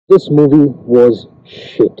This movie was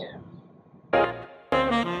shit.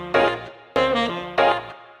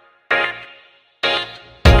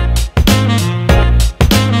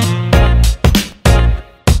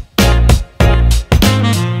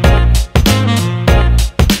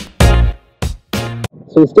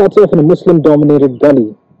 So it starts off in a Muslim-dominated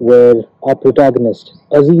gully where our protagonist,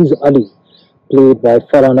 Aziz Ali, played by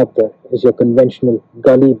Farhan Akhtar, is your conventional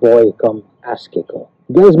gully boy come ass kicker.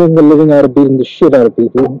 The guy's making a living out of beating the shit out of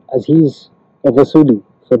people as he's a Vasuli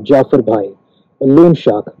for Jafar Bhai, a loan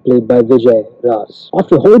shark played by Vijay Raz.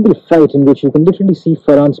 After a horrible fight in which you can literally see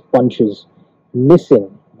Farhan's punches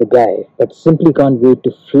missing the guy but simply can't wait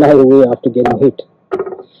to fly away after getting hit,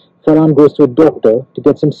 Farhan goes to a doctor to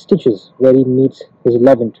get some stitches where he meets his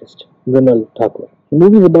love interest, Mrinal Thakur. The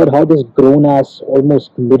movie is about how this grown-ass,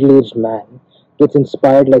 almost middle-aged man gets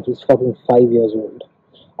inspired like he's fucking 5 years old.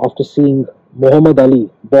 After seeing Muhammad Ali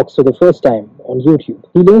box for the first time on YouTube,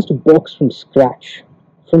 he learns to box from scratch,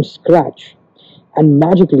 and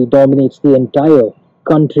magically dominates the entire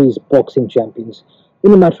country's boxing champions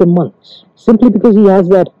in a matter of months, simply because he has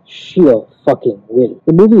that sheer fucking will.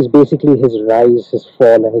 The movie is basically his rise, his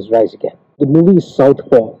fall, and his rise again. The movie is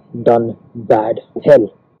Southpaw done bad.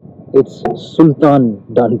 Hell, it's Sultan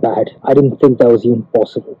done bad. I didn't think that was even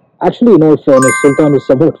possible. Actually, in all fairness, Sultan was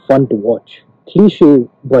somewhat fun to watch. Cliche,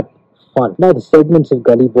 but fun. Now, the segments of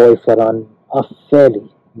Gully Boy Farhan are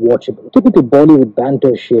fairly watchable. Typical Bollywood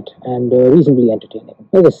banter shit and reasonably entertaining.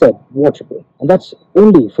 Like I said, watchable. And that's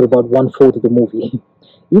only for about 1/4 of the movie.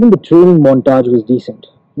 Even the training montage was decent.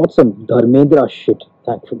 Not some Dharmendra shit,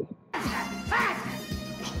 thankfully.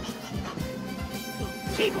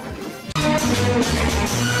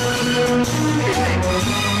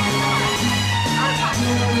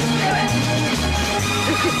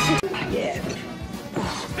 Yeah.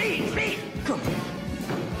 Speed.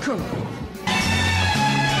 Come.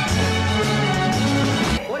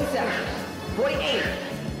 47, 48,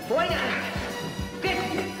 49, 50.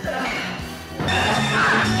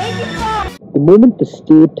 The moment the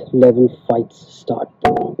state level fights start,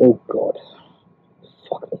 oh god,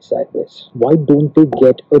 fuck me sideways. Why don't they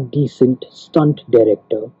get a decent stunt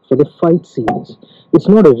director for the fight scenes? It's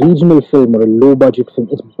not a regional film or a low budget film,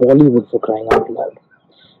 it's Bollywood, for crying out loud.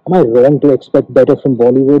 Am I wrong to expect better from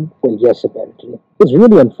Bollywood? Well, yes, apparently. It's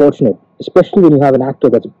really unfortunate, especially when you have an actor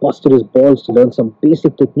that's busted his balls to learn some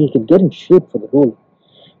basic technique and get in shape for the role.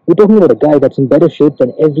 We're talking about a guy that's in better shape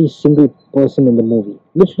than every single person in the movie.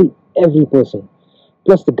 Literally every person.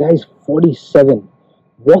 Plus, the guy's 47.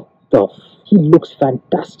 What the f? He looks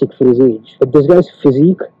fantastic for his age. But this guy's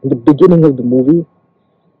physique in the beginning of the movie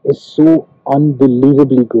is so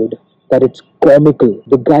unbelievably good that it's comical.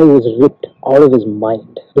 The guy was ripped out of his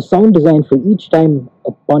mind. The sound design for each time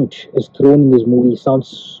a punch is thrown in this movie sounds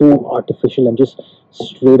so artificial and just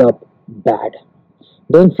straight up bad.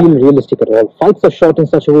 Don't feel realistic at all. Fights are shot in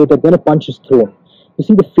such a way that when a punch is thrown, you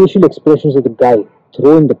see the facial expressions of the guy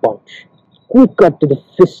throwing the punch. Quick cut to the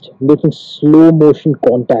fist making slow motion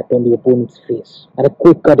contact on the opponent's face. And a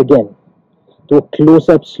quick cut again to a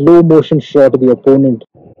close-up slow motion shot of the opponent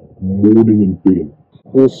moaning in pain,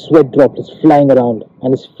 with his sweat droplets flying around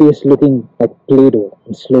and his face looking like Play-Doh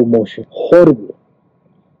in slow motion. Horrible.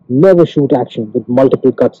 Never shoot action with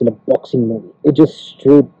multiple cuts in a boxing movie. It just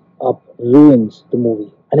straight up ruins the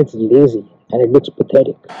movie. And it's lazy and it looks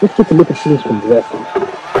pathetic. Let's take a look at scenes from Rocky.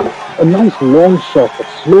 A nice long shot that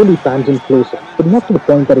slowly pans in closer, but not to the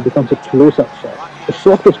point that it becomes a close-up shot. A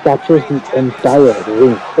shot which captures the entire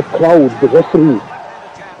ring, the crowd, the referee,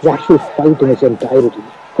 the actual fight in its entirety.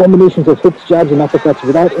 Combinations of hooks, jabs and uppercuts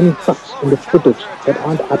without any cuts in the footage that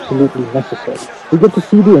aren't absolutely necessary. We get to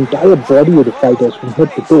see the entire body of the fighters from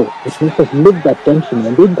head to toe, which makes us live that tension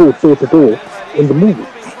when they go toe to toe in the movie.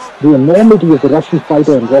 The enormity of the Russian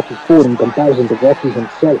fighter in Rocky IV in comparison to Rocky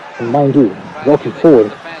himself, and mind you, Rocky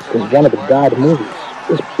IV is one of the bad movies,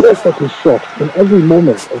 is perfectly shot in every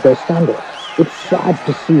moment of their stand-up. It's sad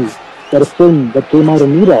to see that a film that came out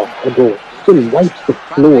an era ago still wipes the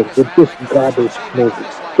floor with this garbage movie.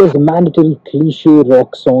 There's a mandatory cliche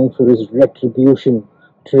rock song for his retribution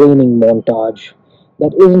training montage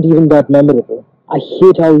that isn't even that memorable. I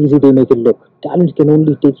hate how easy they make it look. Talent can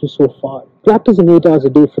only take you so far. Practicing 8 hours a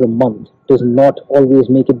day for a month does not always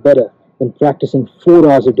make it better than practicing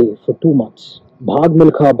 4 hours a day for 2 months. Bhag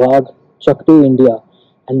Milkha Bhag, Chakte India,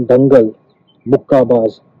 and Dangal,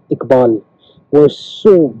 Mukkabaz, Iqbal were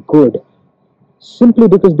so good simply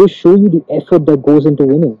because they show you the effort that goes into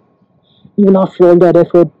winning. Even after all that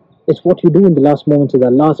effort, it's what you do in the last moments of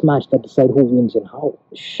that last match that decide who wins and how.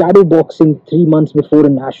 Shadow boxing 3 months before a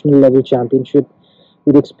national level championship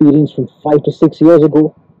with experience from 5 to 6 years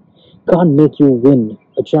ago can't make you win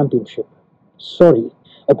a championship. Sorry.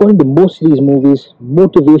 According to most of these movies,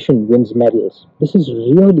 motivation wins medals. This is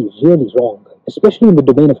really, really wrong, especially in the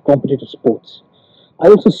domain of competitive sports. I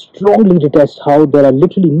also strongly detest how there are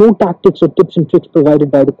literally no tactics or tips and tricks provided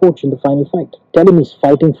by the coach in the final fight. Tell him he's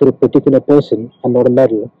fighting for a particular person and not a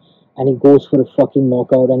medal, and he goes for a fucking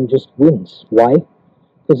knockout and just wins. Why?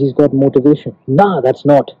 Because he's got motivation. Nah, that's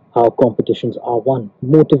not how competitions are won.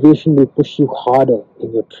 Motivation will push you harder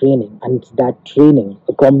in your training, and it's that training,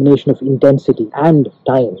 a combination of intensity and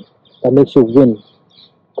time, that makes you win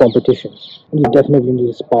competitions. And you definitely need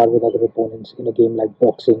to spar with other opponents in a game like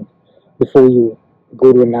boxing before you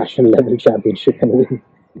go to a national level championship and win.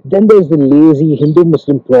 Then there's the lazy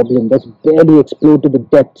Hindu-Muslim problem that's barely explored to the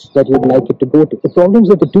depths that you'd like it to go to. The problems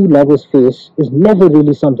that the two lovers face is never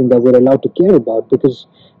really something that we're allowed to care about because,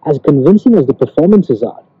 as convincing as the performances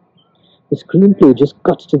are, the screenplay just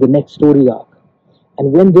cuts to the next story arc.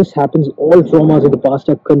 And when this happens, all traumas of the past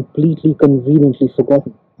are completely conveniently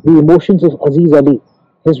forgotten. The emotions of Aziz Ali,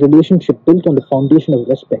 his relationship built on the foundation of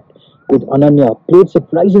respect with Ananya, played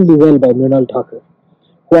surprisingly well by Mrinal Thakur,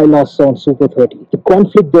 who I last saw on Super 30. The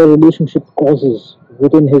conflict their relationship causes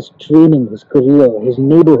within his training, his career, his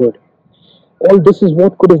neighborhood, all this is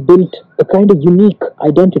what could have built a kind of unique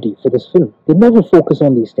identity for this film. They never focus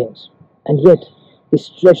on these things, and yet they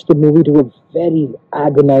stretch the movie to a very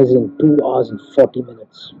agonizing 2 hours and 40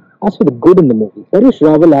 minutes. As for the good in the movie, Paresh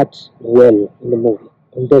Rawal acts well in the movie.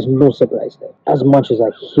 And there's no surprise there, as much as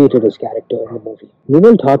I hated his character in the movie.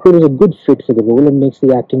 Mrinal Thakur is a good fit for the role and makes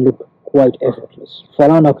the acting look quite effortless.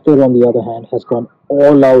 Farhan Akhtar, on the other hand, has gone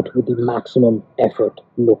all out with the maximum effort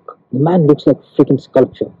look. The man looks like freaking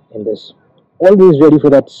sculpture in this. Always ready for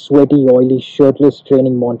that sweaty, oily, shirtless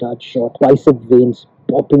training montage shot, bicep veins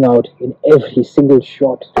popping out in every single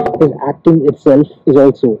shot. His acting itself is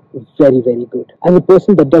also very, very good. As a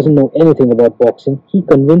person that doesn't know anything about boxing, he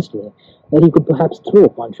convinced me that he could perhaps throw a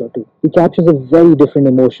punch or two. He captures a very different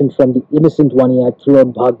emotion from the innocent one he had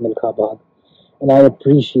throughout Bhag Milkha Bhag, and I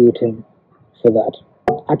appreciate him for that.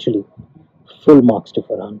 Actually, full marks to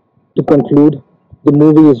Farhan. To conclude, the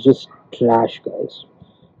movie is just trash, guys.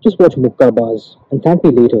 Just watch Mukkabaz and thank me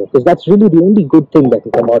later, because that's really the only good thing that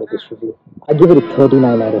can come out of this review. I give it a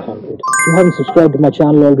 39 out of 100. If you haven't subscribed to my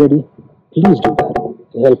channel already, please do that.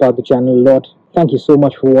 It'll help out the channel a lot. Thank you so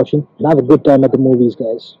much for watching, and have a good time at the movies,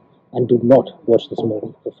 guys. And do not watch this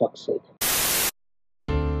movie, for fuck's sake.